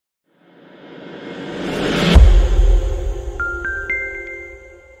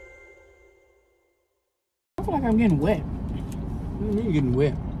like I'm getting wet. You're getting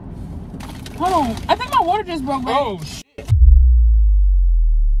wet. Hold on. I think my water just broke, baby. Oh, shit.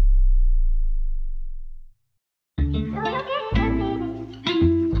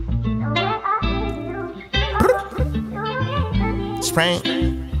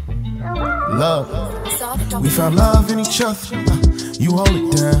 Spring. Love. We found love in each other. You hold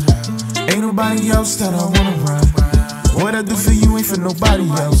it down. Ain't nobody else that I wanna ride. What I do for you ain't for nobody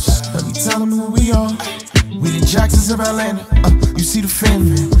else. Let me tell them who we are. We the Jacksons of Atlanta. You see the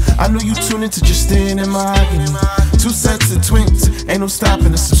family. I know you tune into just staying in my agony. 2 sets of twins. Ain't no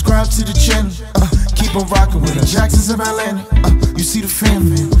stopping to subscribe to the channel. Keep on rocking with the Jacksons of Atlanta. You see the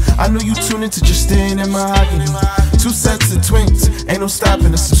family. I know you tune into just staying in my agony. 2 sets of twins. Ain't no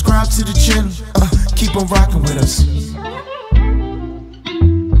stopping to subscribe to the channel. Keep on rocking with us.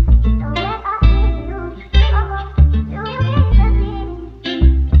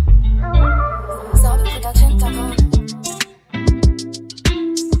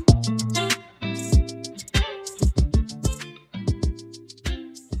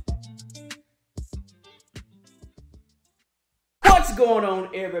 What's going on,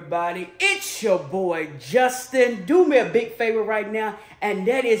 everybody? It's your boy Justin. Do me a big favor right now, and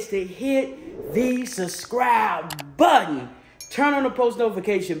that is to hit the subscribe button. Turn on the post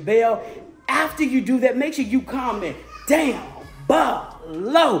notification bell. After you do that, make sure you comment down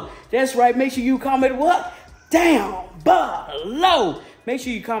below. That's right. Make sure you comment what? Down below. Make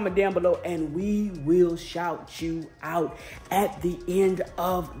sure you comment down below, and we will shout you out at the end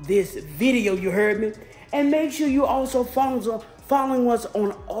of this video. You heard me? And make sure you also following us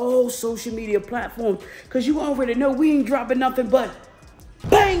on all social media platforms, because you already know we ain't dropping nothing but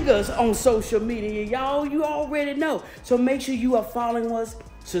bangers on social media, y'all. You already know. So make sure you are following us,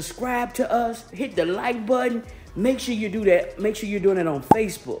 subscribe to us, hit the like button. Make sure you do that. Make sure you're doing it on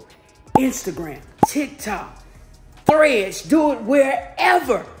Facebook, Instagram, TikTok, Threads. Do it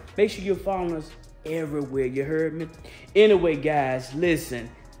wherever. Make sure you're following us everywhere. You heard me? Anyway, guys, listen.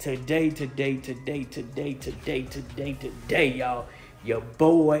 Today, y'all, your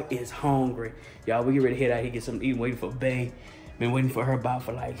boy is hungry. Y'all, we get ready to head out here, get something to eat, waiting for Bae. Been waiting for her about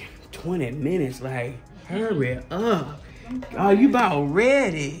for like 20 minutes. Like, hurry up. Oh, you about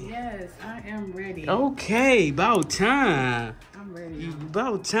ready? Yes, I am ready. Okay, about time. I'm ready.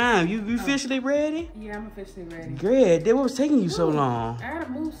 About time. You officially ready? Yeah, I'm officially ready. Great. What was taking you so long? I had to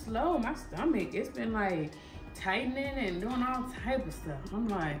move slow. My stomach, it's been like tightening and doing all type of stuff. I'm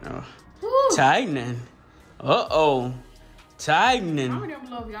like, tightening. Tightening. Comment down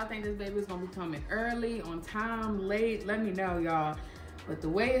below if y'all think this baby is gonna be coming early, on time, late. Let me know, y'all. But the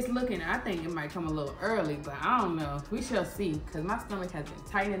way it's looking, I think it might come a little early, but I don't know. We shall see, because my stomach has been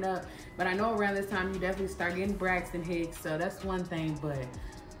tightening up. But I know around this time you definitely start getting Braxton Hicks, so that's one thing. But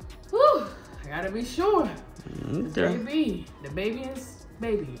whew, I gotta be sure. Okay. The baby is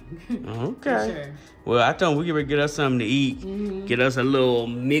baby. Okay. Sure. Well, I thought we could get us something to eat. Get us a little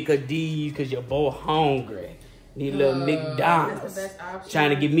Mickey D's, because your boy hungry. Need a little McDonald's. That's the best option. Trying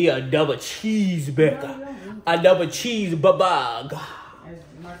to give me a double cheeseburger. A double cheeseburger.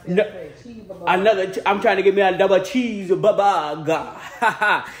 I'm trying to get me a double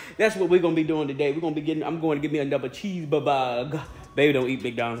cheeseburger. That's what we're gonna be doing today. I'm going to get me a double cheeseburger. Baby don't eat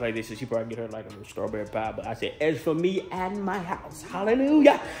McDonald's like this, so she probably get her like a strawberry pie. But I said, as for me and my house,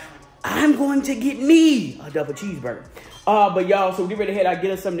 hallelujah, I'm going to get me a double cheeseburger. But y'all, so get ready to head out,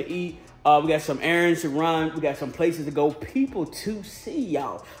 get us something to eat. We got some errands to run. We got some places to go, people to see,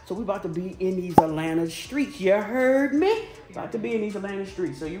 y'all. So we about to be in these Atlanta streets. You heard me? About to be in these Atlanta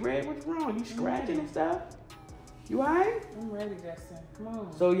streets. So you ready? What's wrong? You scratching and stuff? You all right? I'm ready, Justin. Come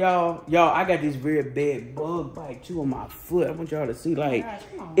on. So y'all, I got this very bad bug bite too on my foot. I want y'all to see, like,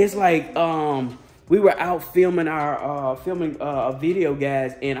 it's like, we were out filming our, a video,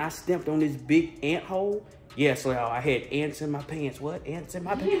 guys, and I stepped on this big ant hole. Yeah, so y'all, I had ants in my pants. What? Ants in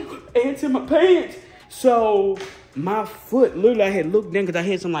my pants? Ants in my pants. So my foot, literally, I had looked down because I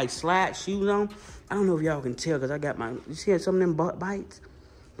had some like slide shoes on. I don't know if y'all can tell because I got my, you see some of them bites?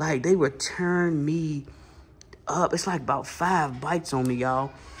 Like, they were tearing me up. It's like about 5 bites on me,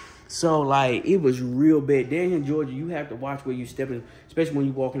 y'all. So, like, it was real bad. Down here in Georgia, you have to watch where you step in, especially when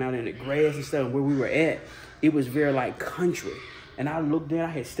you're walking out in the grass and stuff. Where we were at, it was very, like, country. And I looked down,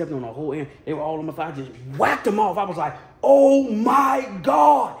 I had stepped on a whole ant. They were all on my foot. I just whacked them off. I was like, oh, my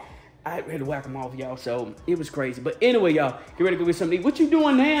God. I had to whack them off, y'all. So, it was crazy. But anyway, y'all, get ready to go get something to eat. What you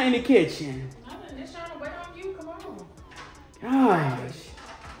doing now in the kitchen? Nothing. Just trying to wait on you. Come on. Gosh.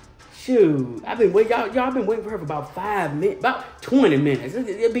 Shoot, I've been waiting, y'all. I've been waiting for her for about 5 minutes, about 20 minutes.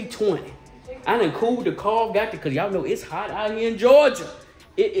 It'll be 20. I done cooled the car, got the, cause y'all know it's hot out here in Georgia.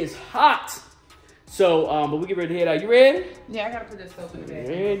 It is hot. So, but we get ready to head out. You ready? Yeah, I gotta put this soap in the bag.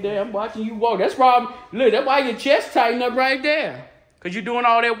 Yeah, damn, I'm watching you walk. That's why, look, that's why your chest tighten up right there. Because you're doing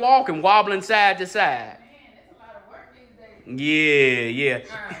all that walking, wobbling side to side. Man, that's a lot of work these days. Yeah.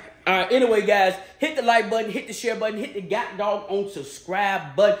 All right, anyway, guys, hit the like button, hit the share button, hit the on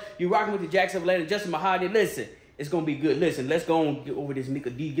subscribe button. You're rocking with the Jackson Atlanta, Justin Mahoney. Listen, it's going to be good. Listen, let's go and get over this Mika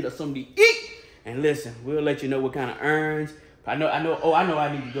D, get us something to eat. And listen, we'll let you know what kind of earns. I know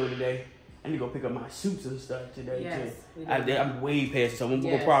I need to go today. I need to go pick up my suits and stuff today, too. I'm way past it, so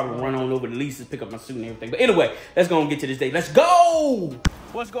we'll probably run on over to Lisa's, pick up my suit and everything. But anyway, let's go and get to this day. Let's go!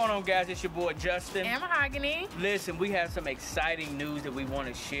 What's going on, guys? It's your boy, Justin. And Mahogany. Listen, we have some exciting news that we want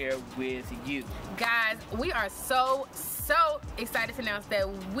to share with you. Guys, we are so excited to announce that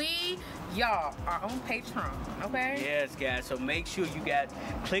y'all are on Patreon, okay? Yes, guys. So make sure you guys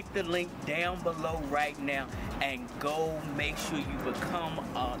click the link down below right now and go make sure you become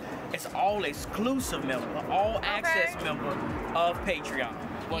it's all exclusive member, all access member of Patreon.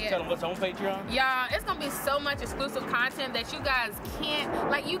 Want to tell them what's on Patreon? Y'all, it's gonna be so much exclusive content that you guys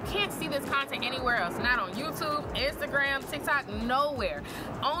can't see this content anywhere else. Not on YouTube, Instagram, TikTok, nowhere.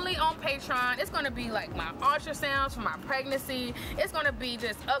 Only on Patreon. It's gonna be like my ultrasounds for my pregnancy. It's gonna be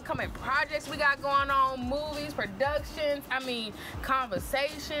just upcoming projects we got going on, movies, productions,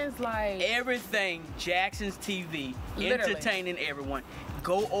 conversations, like everything. Jackson's TV, literally entertaining everyone.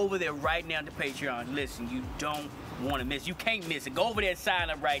 Go over there right now to Patreon. Listen, you don't want to miss. You can't miss it. Go over there and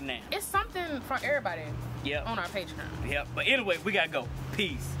sign up right now. It's something for everybody. Yep. On our Patreon. Yep. But anyway, we gotta go.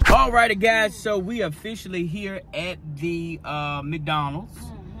 Peace. Alrighty, guys. So we officially here at the McDonald's.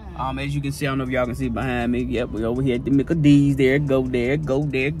 As you can see, I don't know if y'all can see behind me. Yep, we over here at the Mika D's. There, go, there, go,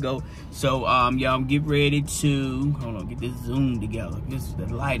 there, go. So y'all get ready to hold on, get this zoom together. This is the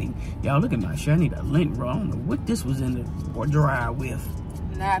lighting. Y'all look at my shirt. I need a lint roller. I don't know what this was in the dryer with.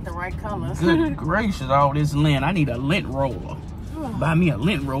 Not the right color. Good gracious, all this lint. I need a lint roller. Buy me a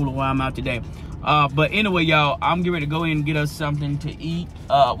lint roller while I'm out today. But anyway, y'all, I'm getting ready to go in and get us something to eat.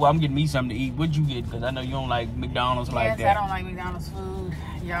 Well, I'm getting me something to eat. What'd you get? Because I know you don't like McDonald's like that. Yes, I don't like McDonald's food.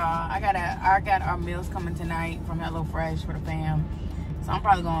 Y'all, I got our meals coming tonight from HelloFresh for the fam. So I'm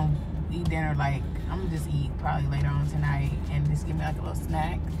probably going to eat dinner, I'm going to just eat probably later on tonight and just give me like a little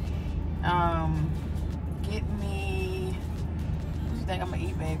snack. Get me... What you think I'm going to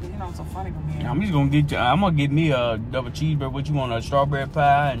eat, babe? Because you know I'm so funny from here. I'm just going to I'm going to get me a double cheeseburger. What you want, a strawberry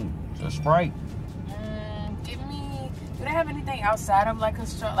pie and a Sprite? Do they have anything outside of like a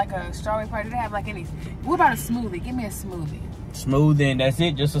strawberry pie? Do they have any? What about a smoothie? Give me a smoothie. Smoothie, and that's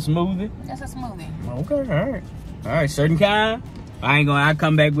it? Just a smoothie? Just a smoothie. Okay, all right. Certain kind? I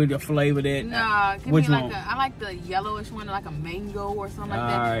come back with a flavor that. Nah, give me I like the yellowish one, like a mango or something like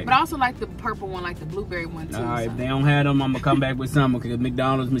that. Right. But I also like the purple one, like the blueberry one too. All right, if they don't have them, I'm gonna come back with something because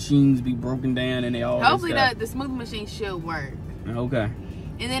McDonald's machines be broken down and they all. Hopefully the smoothie machine should work. Okay.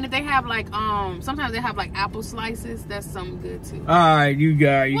 And then if they have sometimes they have apple slices, that's something good too. All right, you're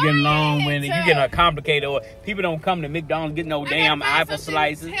getting long-winded. You're getting complicated. People don't come to McDonald's get no damn apple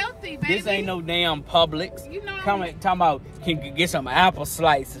slices. Healthy, baby. This ain't no damn Publix. You know, talking about can you get some apple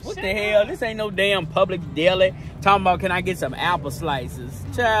slices? What the hell? This ain't no damn Publix deli. Talking about can I get some apple slices?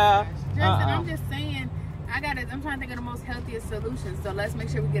 Child. Justin, I'm just saying. I'm trying to think of the most healthiest solution. So let's make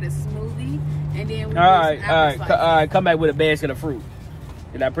sure we get a smoothie and then we all right. Come back with a basket of fruit.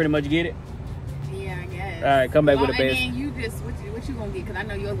 Did I pretty much get it? Yeah, I guess. All right, come back with a basket. And then you just what you gonna get? Because I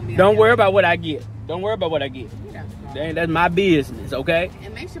know yours gonna be. Don't worry about what I get. Don't worry about what I get. Yeah. That's my business, okay?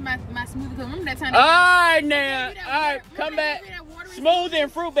 And make sure my smoothie. Cause remember that time. All right, now. All right, come back. Smoothie and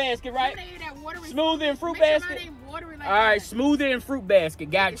fruit basket, right? Smoothie and fruit basket. All right, smoothie and fruit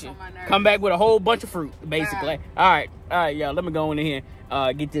basket. Gotcha. Come back with a whole bunch of fruit, basically. All right, y'all. Let me go in here.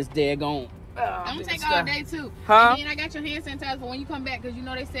 Get this daggone. I'm gonna take all day too. Huh? And then I got your hand sanitizer for when you come back, because you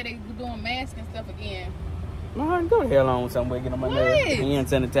know they said they were doing masks and stuff again. Man, go the hell on somewhere, get on my nerves. Hand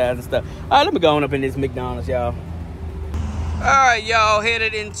sanitizer and stuff. All right, let me go on up in this McDonald's, y'all. All right, y'all,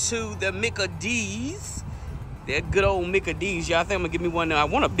 headed into the Mika D's. That good old Mika D's, y'all. I think I'm gonna give me one now. I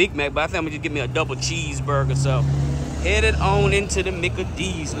want a Big Mac, but I think I'm gonna just give me a double cheeseburger. So, headed on into the Mika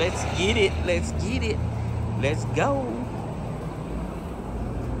D's. Let's get it. Let's get it. Let's go.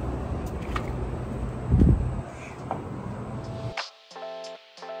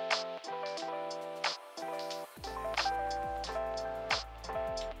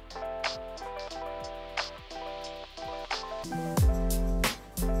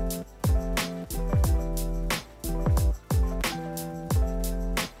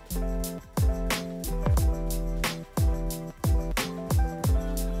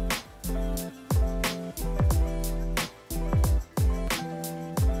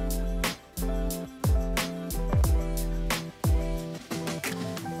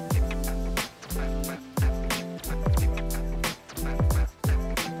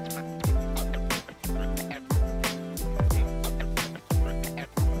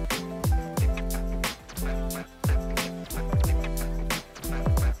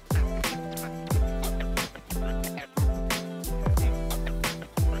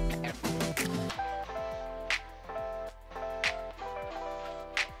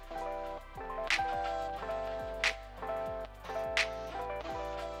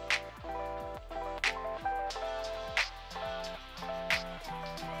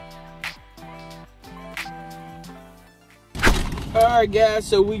 Alright guys,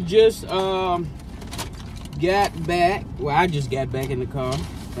 so we just got back. Well, I just got back in the car.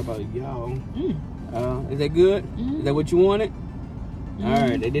 How about y'all? Is that good? Is that what you wanted?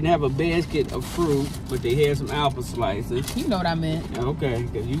 Alright, they didn't have a basket of fruit, but they had some apple slices. You know what I meant. Okay,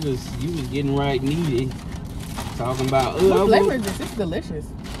 because you was getting right needy. Talking about what flavor is this? It's delicious.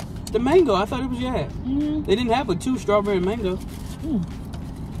 The mango, I thought it was They didn't have a 2 strawberry mango.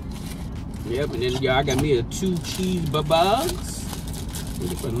 Yep, and then y'all, I got me a 2 cheese bugs.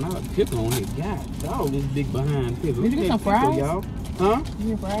 Look at a lot of pickle on it. God, all this big behind pickle. Did you get some fries? Y'all? Huh? You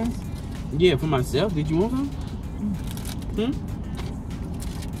get fries? Yeah, for myself. Did you want some?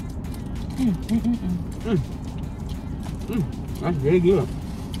 That's very good.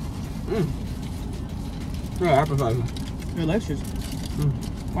 Yeah, apple cider. Delicious.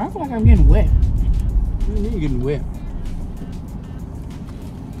 Why I feel like I'm getting wet? You're getting wet.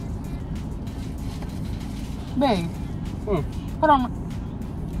 Babe. Hold on.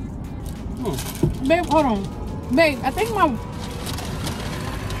 Babe, hold on. Babe, I think my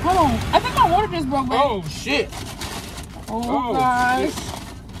water just broke, babe. Oh, shit. Oh gosh. Shit.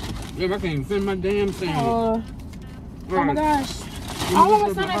 Yeah, I can't even finish my damn sandwich. Oh my gosh. All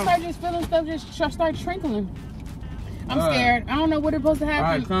of a sudden I start just feeling stuff just start trickling. I'm scared. I don't know what is supposed to happen.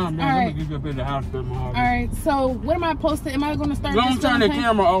 All right, calm down. Let me get you up in the hospital. All right, so what am I supposed to, am I going to start? Don't turn the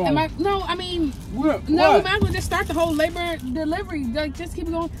camera on. No, I mean, what? We might as well just start the whole labor delivery. Like, just keep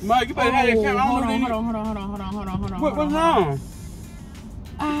it going. Mike, you better have that camera. Hold on. What's wrong?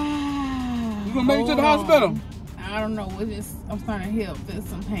 You gonna make it to the hospital? I don't know. I'm starting to feel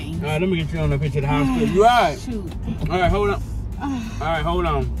some pain. All right, let me get you on up into the hospital. You all right? Shoot. All right, hold on. All right, hold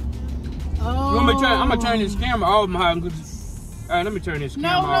on. I'm gonna turn this camera off, my. All right, let me turn this camera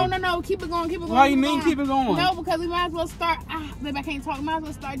off. No. Keep it going. Why you mean keep it going? No, because we might as well start. Babe, I can't talk. We might as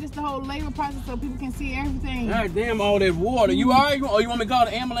well start just the whole labor process so people can see everything. God damn, all that water. You all right? Or you want me to call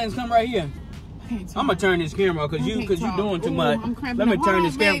the ambulance? Come right here. I'm gonna turn this camera off because you doing too much. I'm cramping. Let me turn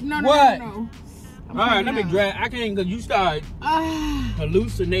this camera. No. All right, let me drag. I can't because you start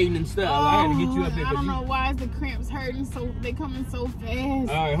hallucinating and stuff. I had to get you up here. I don't know why is the cramps hurting so they coming so fast.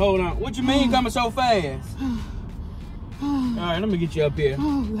 All right, hold on. What you mean coming so fast? All right, let me get you up here.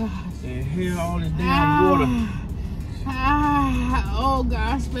 Oh gosh. And here all this damn water. Oh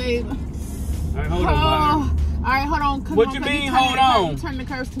gosh, babe. All right, hold on. All right, hold on. What you mean? Hold on. Turn the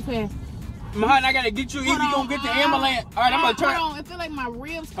curves too fast. Mahan, I gotta get you. Either you gonna get the ambulance. All right, I'm gonna turn. Hold on, I feel like my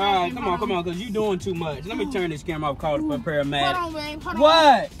ribs. All right, come on, because you doing too much. Let me turn this camera off. Call the paramedic. Hold on, babe. Hold on.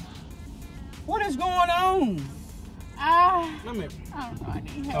 What? What is going on? Let me. I don't know. I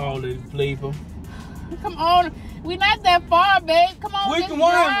need help. All these people. Come on, we not that far, babe. Come on, we can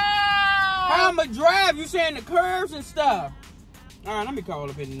drive. How I'ma drive? You saying the curves and stuff? All right, let me call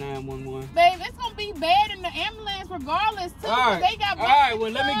up in 911. Babe, it's gonna be bad in the ambulance regardless too. All right, they got well,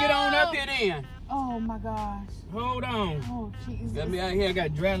 let me get on up here then. Oh my gosh. Hold on. Oh Jesus. Got me out here. I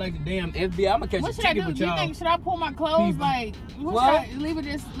got dragged like the damn FBI. I'm gonna catch a ticket with y'all. Should I pull my clothes? Like, what?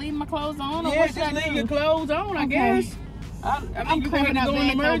 Leave my clothes on? Or what should I do? Leave your clothes on, I guess. I mean, I'm cramping up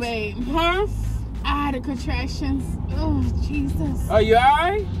bad though, babe. Huh? The contractions. Oh Jesus. Are you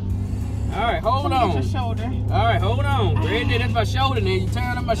alright? Alright, hold on. Get your shoulder. Alright, hold on. Right there, that's my shoulder now. You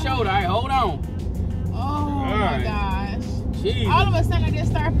turn up my shoulder. Alright, hold on. Oh my gosh. Jeez. All of a sudden I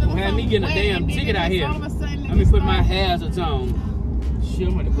just start feeling had me getting a damn ticket out here. All of a sudden let me put my hazards on. Shit,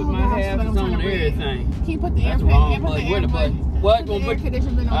 I'm gonna put my hazards on and everything. Can you put the that's air wrong, put the where the fuck? What? Put the air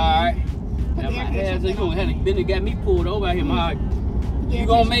conditioner on. Alright. Now my hazards, you gonna have to got me pulled over out here, my. You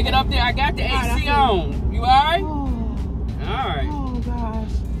gonna make it up there? I got the AC on. You alright? Alright. Oh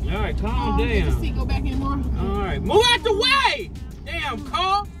gosh. Alright, calm down. Did the seat go back anymore? Alright, move out the way! Damn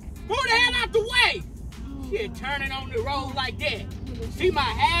car! Move the hell out the way! Shit, turning on the road like that. See my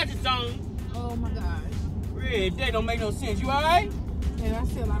hazards on. Oh my gosh. Red, that don't make no sense. You alright? Yeah, I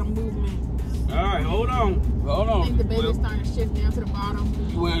see a lot of movement. Alright, hold on. Hold on. I think the baby's starting to shift down to the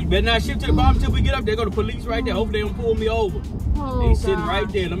bottom. Well, you better not shift to the bottom until we get up there. Go to police right there. Hopefully they don't pull me over. They sitting right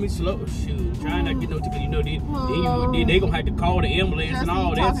there. Let me slow. Shoot, trying not to get no ticket. You know, they gonna have to call the ambulance and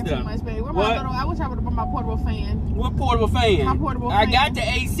all that stuff. Too much, baby. What? I wish I would have brought my portable fan. What portable fan? My portable fan. I got the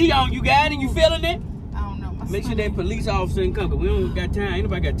AC on. You got it? You feeling it? I don't know. Make sure that police officer can come. Cause we don't got time. Ain't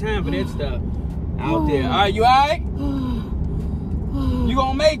nobody got time for that stuff out there. All right, you all right? You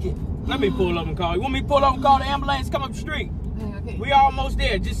gonna make it? Let me pull up and call. You want me to pull up and call the ambulance? Come up the street. Okay. We almost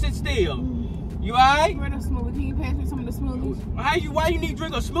there. Just sit still. You alright? Where the smoothie? Can you pass me some of the smoothies? Why you need to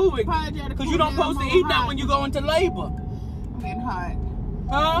drink a smoothie? Because you don't supposed to eat nothing when you go into labor. I'm getting hot.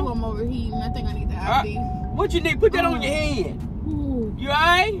 Huh? Ooh, I'm overheating. I think I need the IV. What you need? Put that on your head. Ooh. You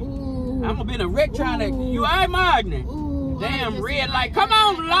alright? Ooh. I'm gonna be in a wreck trying to. You alright, Magna? Ooh, Damn red light. Come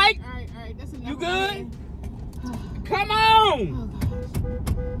on, light. All right. That's enough. You good? Come on.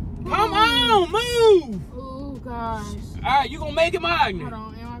 Come on, move. Oh gosh. All right, you gonna make it, Magna? Hold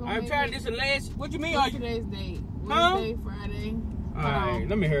on, am I gonna I'm make trying it? this the last. What you mean? What's Are you? today's date? Huh? Wednesday, Friday. All right,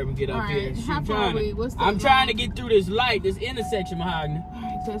 let me hurry up and get up here. Alright, Shoot, how far are we? What's the I'm trying to get through this light, this intersection, Mahogany.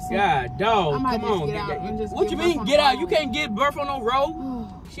 Alright, Justin. God, dog, I might come just on. get out and just What give you birth mean, on get the out? road. You can't get birth on no road.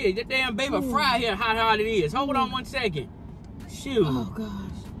 Shit, that damn baby fry here, how hard it is. Hold on 1 second. Shoot. Oh gosh.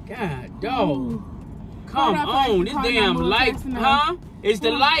 God, dog. Ooh. Come Hold up, on, this car damn number light, fast enough. huh? It's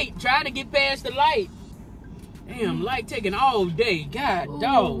the light. Trying to get past the light. Damn, light taking all day. God,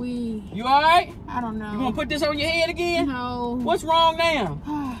 dog. Ooh-wee. You all right? I don't know. You gonna put this on your head again? No. What's wrong now?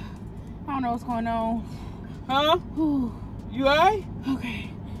 I don't know what's going on. Huh? Ooh. You all right? Okay.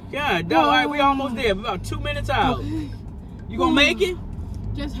 God, dog. All right, we almost there. We about 2 minutes out. You gonna make it?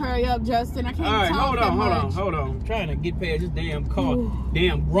 Just hurry up, Justin. I can't All right, talk hold on. I'm trying to get past this damn car. Ooh.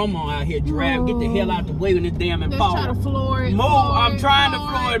 Damn grandma out here driving. Get the hell out the way with this damn Let's Impala. try to floor it. Move. I'm trying to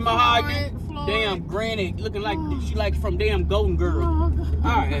floor it, Mahogany. Floor Damn it. granny looking like she like from damn Golden Girl. Oh, God.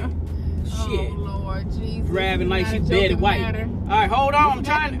 All right. Shit. Oh, Lord Jesus. Driving like Not she a Betty joking White. matter. All right, hold on. I'm You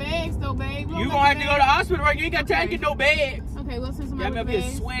got trying the to. bags though, babe. You gonna have to go to the hospital, right? You ain't got time to get no bags. Okay, let's send somebody Got me up with here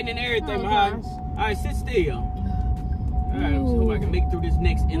bags. sweating and everything, Oh, Mahogany. gosh. All right, sit still. All right, let's hope I can make it through this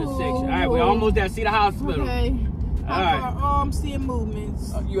next intersection. All right, we're almost there. See the hospital. Okay. All right. I'm seeing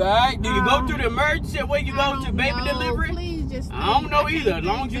movements. You all right? Did you go through the emergency or where you I go to don't baby know. delivery? Please just I don't know think. either. I As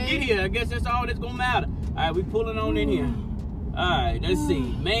can't long as you think, get babe. here, I guess that's all that's gonna matter. All right, we pulling on in here. All right, let's see.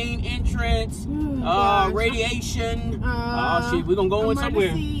 Main entrance, gosh. radiation. Oh shit, we're gonna go in somewhere.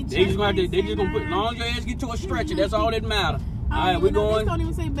 emergency They just gonna have to, chest they just gonna put, as center. long as your ass get to a stretcher, that's all that matter. All I right, don't we're even know. This going. don't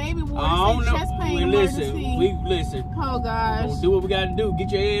even say baby ward. I don't It say know. chest pain We emergency. listen. Oh gosh. Gonna do what we gotta do.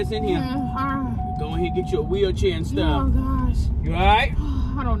 Get your ass in here. Go in here, get your wheelchair and Oh stuff. gosh. You all right?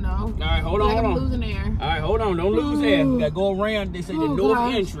 I don't know. All right, hold on, Like hold I'm on. losing air. All right, hold on. Don't lose that. We gotta go around. They say the Oh, north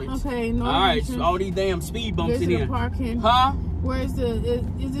gosh. entrance. Okay, north All right, entrance. so all these damn speed bumps This in is here. the parking. Huh? Where's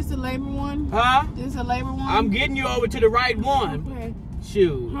is this the labor one? Huh? This is the labor one? I'm getting you over to the right one. Okay.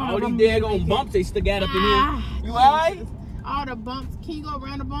 Shoot. Hold All on, these I'm gonna daggone make bumps they still got up in Ah, here. You alright? Jesus. All the bumps. Can you go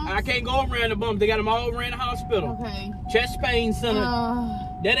around the bumps? I can't go around the bumps. They got them all around the hospital. Okay. Chest pain center.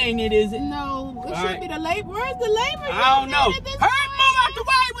 That ain't it, is it? No, it All should right. be the labor. Where's the labor? I don't know. At this Hurry, point? move out the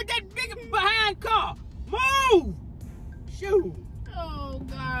way with that big behind car. Move. Shoot. Oh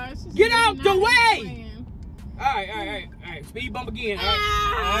gosh. This Get is out not the even way. playing. All right. Speed bump again. All right.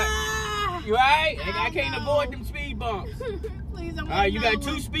 Ah. You all right? I can't No. avoid them speed bumps. Please don't. All right, you got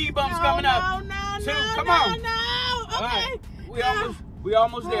over. 2 speed bumps No, coming up. No, Two, no, come no, on. no. All Okay. right, we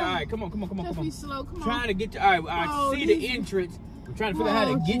almost there. All right, come on. Just be slow. Come on. Trying to get to. All right, I Oh, see Jesus. the entrance. I'm trying to figure out how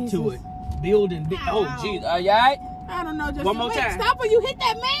to Oh, get to Jesus. it. Building. Oh, Ow. jeez. Are you all right? I don't know. Just One more wait, time. Stop or you hit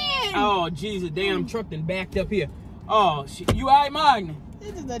that man. Oh, Jesus, damn truck done backed up here. Oh, shit. You all right, Magna?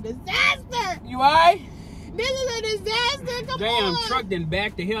 This is a disaster. You all right? This is a disaster. Come Damn on. truck done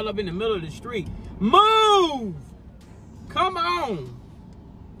backed the hell up in the middle of the street. Move! Come on.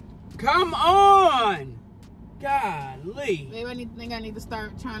 Come on. Golly. Babe, I think I need to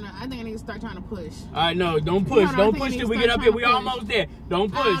start trying to push. All right, no, don't push. No, I Don't think I push need till to we start get up here. trying We to push. almost there.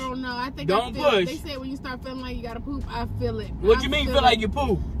 Don't push. I don't know. I think Don't I feel push. It. They said when you start feeling like you gotta poop, I feel it. What I you mean feel like you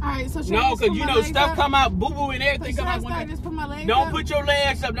poop? All right, so should I No, just because put you my know legs stuff up? come out, boo-boo and So everything should come I out. start just put my legs Don't up? put your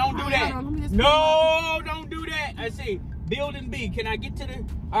legs up. Don't do All right, that. hold on, let me just No, don't do that. I see. Building B. Can I get to the?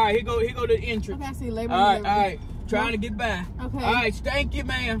 All right, here go the entrance. Okay, I see labor. All and right. delivery. Trying to get by. Okay. All right, thank you,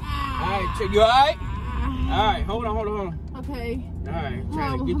 man. Ah. All right, so you all right? Ah. All right, hold on. Okay. All right,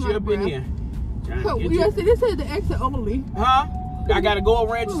 trying to Oh, get I'm you out up of in breath. here. Trying So, to get you you. see, this is the exit only. Huh? I gotta go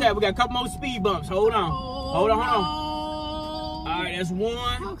around the side. We got a couple more speed bumps. Hold on. Hold on. No. All right, that's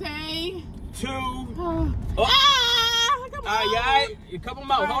 1, Okay. 2. Oh. Oh. Ah, come All right, you all right? A couple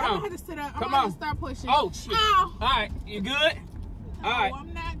more. All right, Hold I'm on. gonna have to sit up. Come I'm gonna on. start pushing. Oh shit. Ow. All right, you good? All right, Oh,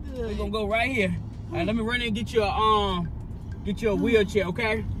 I'm not good. we're gonna go right here. All right, let me run in and get your wheelchair,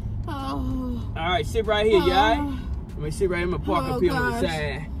 okay? Oh. All right, sit right here, you all right? Let me sit right here. I'm gonna park Oh, up here on the gosh.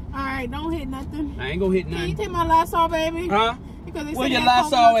 side. All right, don't hit nothing. I ain't gonna hit Can you nothing. take my Lysol, baby? Huh? Because they Where said your they had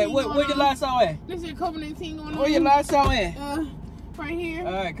Lysol at? COVID-19 Where going your on. Lysol at? This is COVID-19 going on. Where your Lysol at? Right here.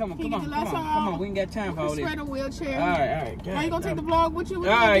 All right, come on. Can you get the Lysol? Come on. We ain't got time for all this. Spread a wheelchair. All right. Are you gonna take the vlog with you?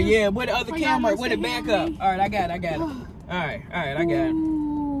 All right, yeah. Where the other Or y'all camera? gonna Where the sit here backup? with me? All right, I got it. All right, I got it.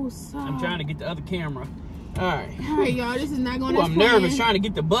 Ooh, sorry. I'm trying to get the other camera. All right. All right, y'all. This is not going Ooh, as I'm planned. nervous trying to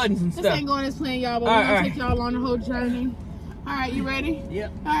get the buttons and This stuff. ain't going as planned, y'all, but All we're right, gonna all take y'all on the whole journey. All right, you ready?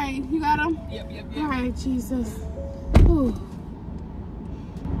 Yep. All right, you got them? Yep. All right, Jesus. Ooh.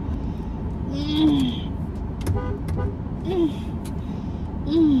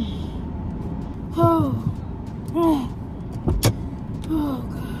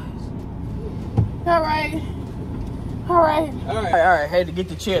 right, had to get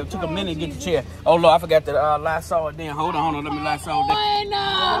the chair. It took a minute to get the chair. Oh Lord, I forgot the Lysol it then. Hold on, let me Lysol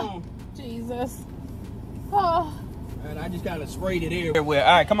it. Jesus. Oh. And I just kind of sprayed it everywhere.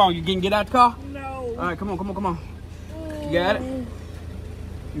 All right, come on, you can get out the car? No. All right, come on. You got it?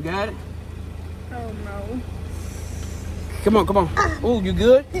 You got it? Oh no. Come on. Ooh, you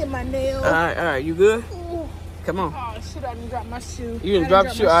good? Hit my nail. All right, you good? Ooh. Come on. Oh shit, I didn't drop my shoe. You didn't drop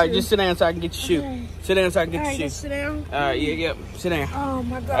your shoe? All right, just sit down so I can get your shoe. Okay. Sit down so I can get your shoe. Sit down. All right, yeah, sit down. Oh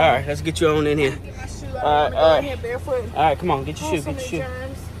my God. All right, let's get you on in here. Get my shoe. All right. Here barefoot. All right, come on, get your shoe, So get your many shoe.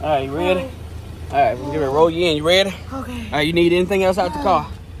 germs. All right, you ready? All right, we're gonna roll you in. You ready? Okay. All right, you need anything else out the car?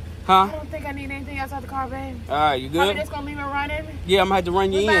 Huh? I don't think I need anything else out the car, babe. All right, you Probably good? just gonna leave it running. Yeah, I'm gonna have to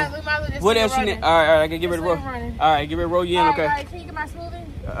run you in. We might as well just What leave else it you need? running. All right, I can get ready to roll. Just leave it running. All right, get ready to roll you in, okay? All right, can you get my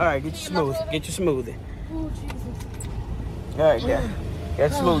smoothie? All right, get your Can you smooth. get my Get your smoothie. Oh, Jesus. All right, yeah.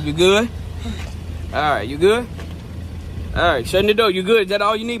 Got smooth. You good? All right, you good? All right, shutting the door. You good? Is that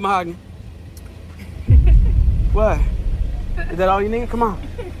all you need, Mahogany? What? Is that all you need? Come on.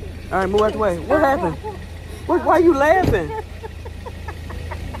 All right, move out the way. What happened? Why are you laughing?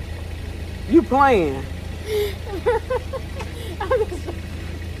 You playing?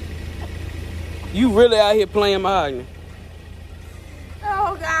 You really out here playing Mahogany?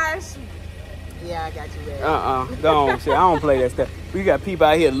 Oh gosh. Yeah, I got you there. Go on. See, I don't play that stuff. We got people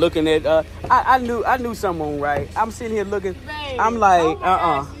out here looking at. I knew someone right. I'm sitting here looking. Babe, I'm like, oh my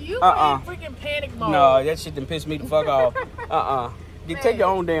gosh, you in freaking panic mode. No, that shit done pissed me the fuck off. Take your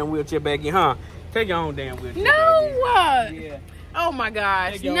own damn wheelchair back in, huh? Take your own damn wheelchair. No. Yeah. Oh my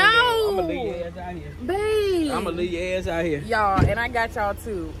gosh. Take your No. own damn. I'm gonna leave your ass out here. Babe. I'm gonna leave your ass out here. Y'all, and I got y'all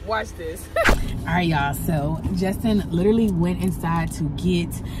too. Watch this. All right, y'all. So Justin literally went inside to get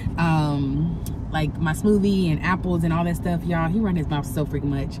like my smoothie and apples and all that stuff, y'all. He run his mouth so freaking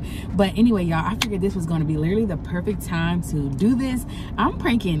much. But anyway, y'all, I figured this was going to be literally the perfect time to do this. I'm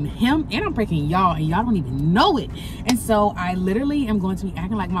pranking him and I'm pranking y'all, and y'all don't even know it. And so I literally am going to be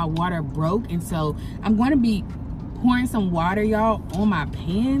acting like my water broke, and so I'm going to be pouring some water, y'all, on my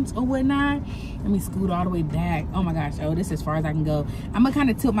pans or whatnot. Let me scoot all the way back. Oh my gosh, oh, this is as far as I can go. I'm gonna kind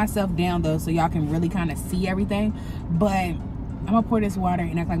of tilt myself down though, so y'all can really kind of see everything. But I'm gonna pour this water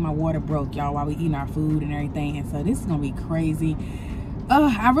and act like my water broke, y'all, while we eating our food and everything. And so this is gonna be crazy.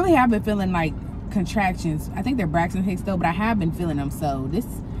 I really have been feeling like contractions. I think they're Braxton Hicks though, but I have been feeling them. So this,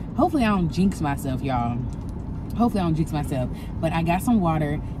 hopefully I don't jinx myself, y'all. Hopefully I don't jinx myself. But I got some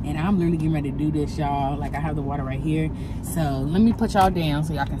water and I'm literally getting ready to do this, y'all. Like, I have the water right here. So let me put y'all down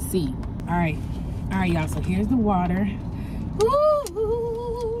so y'all can see. All right, y'all, so here's the water.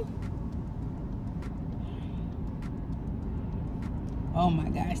 Ooh. Oh my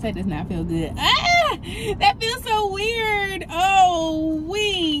gosh, that does not feel good. Ah, that feels so weird. Oh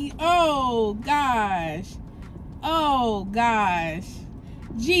gosh,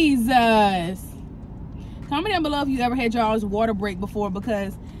 Jesus. Comment down below if you ever had y'all's water break before,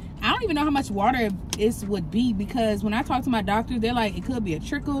 because I don't even know how much water this would be, because when I talk to my doctor, they're like, it could be a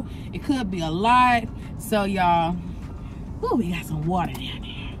trickle, it could be a lot. So y'all, oh, we got some water down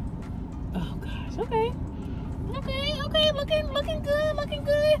there. Oh gosh, okay, looking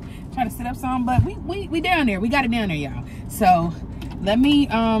good. Try to sit up some, but we down there. We got it down there, y'all. So let me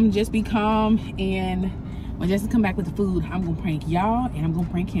just be calm, and when Justin come back with the food, I'm gonna prank y'all and I'm gonna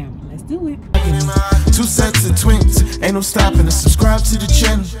prank him. Let's do it. 2 sets of twins, ain't no stopping to subscribe to the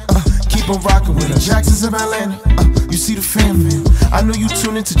channel. Keep on rocking with the Jacksons of Atlanta. You see the family. I know you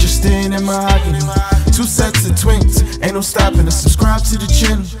tune into Justin and Mahogany. 2 sets of twins, ain't no stopping to subscribe to the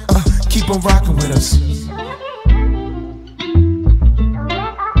channel. Keep on rocking with us.